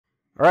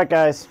All right,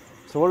 guys,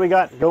 so what do we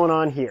got going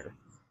on here?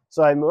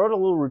 So I wrote a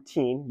little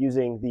routine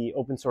using the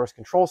open source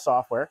control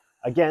software,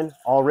 again,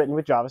 all written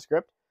with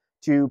JavaScript,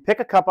 to pick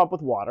a cup up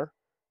with water,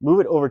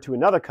 move it over to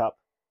another cup,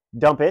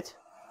 dump it,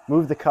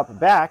 move the cup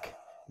back,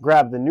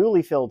 grab the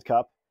newly filled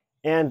cup,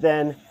 and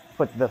then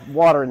put the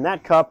water in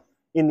that cup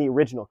in the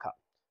original cup.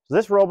 So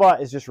this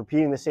robot is just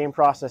repeating the same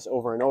process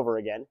over and over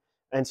again.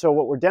 And so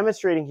what we're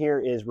demonstrating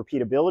here is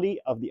repeatability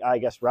of the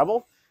Igus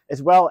Rebel,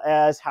 as well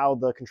as how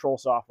the control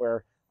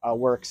software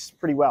works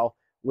pretty well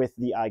with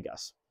the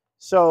Igus.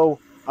 So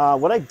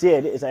what I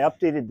did is I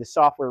updated the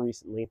software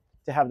recently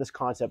to have this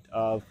concept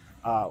of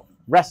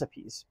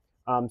recipes.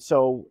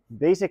 So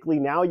basically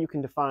now you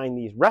can define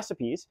these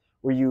recipes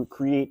where you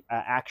create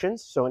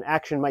actions. So an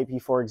action might be,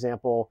 for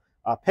example,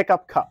 pick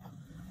up cup,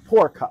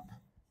 pour cup,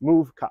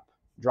 move cup,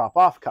 drop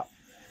off cup.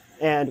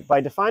 And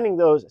by defining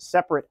those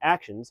separate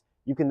actions,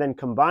 you can then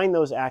combine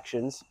those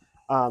actions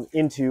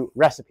into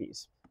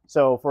recipes.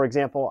 So for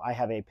example, I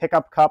have a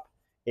pickup cup,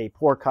 a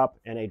pour cup,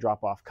 and a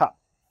drop-off cup.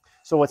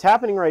 So what's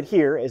happening right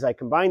here is I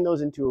combine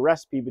those into a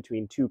recipe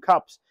between two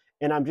cups,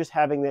 and I'm just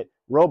having the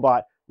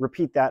robot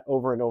repeat that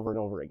over and over and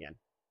over again.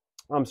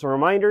 So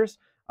reminders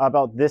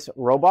about this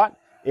robot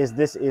is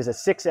this is a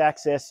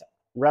 6-axis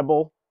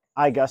Rebel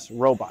Igus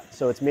robot.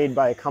 So it's made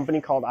by a company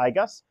called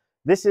Igus.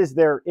 This is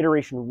their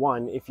iteration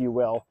 1, if you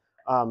will,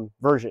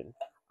 version.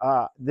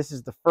 This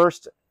is the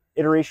first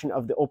iteration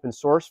of the open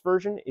source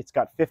version. It's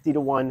got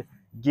 50:1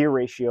 gear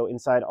ratio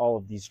inside all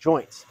of these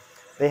joints.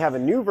 They have a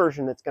new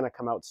version that's going to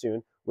come out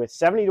soon with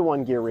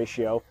 70:1 gear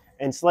ratio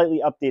and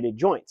slightly updated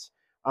joints.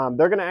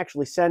 They're going to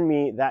actually send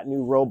me that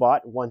new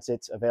robot once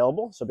it's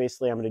available. So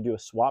basically I'm going to do a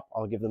swap.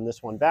 I'll give them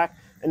this one back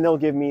and they'll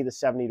give me the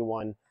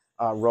 70:1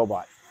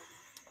 robot.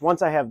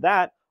 Once I have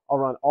that, I'll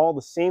run all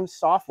the same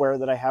software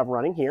that I have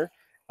running here,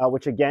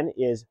 which again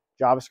is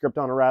JavaScript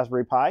on a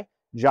Raspberry Pi,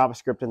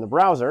 JavaScript in the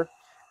browser.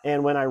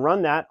 And when I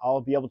run that,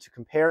 I'll be able to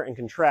compare and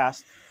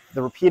contrast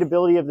the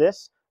repeatability of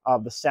this,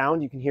 the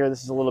sound. You can hear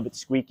this is a little bit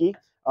squeaky.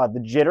 The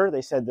jitter,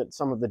 they said that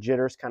some of the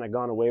jitters kind of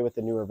gone away with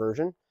the newer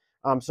version.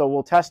 So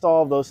we'll test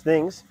all of those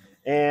things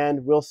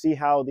and we'll see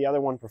how the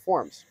other one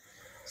performs.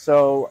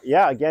 So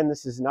yeah, again,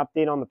 this is an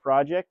update on the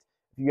project.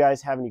 If you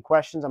guys have any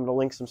questions, I'm going to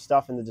link some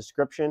stuff in the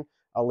description,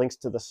 links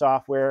to the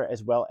software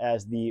as well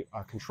as the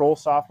control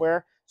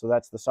software. So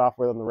that's the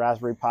software on the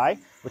Raspberry Pi,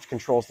 which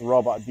controls the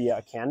robot via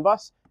a CAN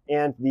bus,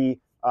 and the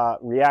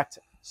React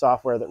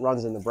software that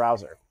runs in the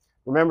browser.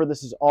 Remember,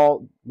 this is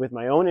all with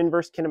my own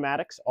inverse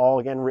kinematics, all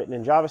again written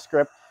in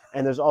JavaScript,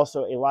 and there's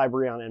also a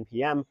library on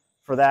NPM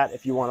for that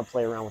if you want to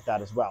play around with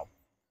that as well.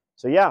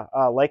 So yeah,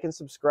 like and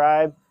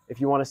subscribe if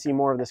you want to see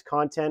more of this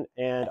content,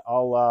 and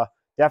I'll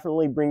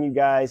definitely bring you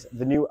guys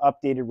the new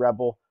updated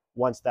Rebel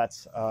once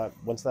that's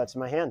in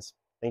my hands.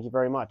 Thank you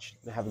very much,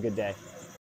 and have a good day.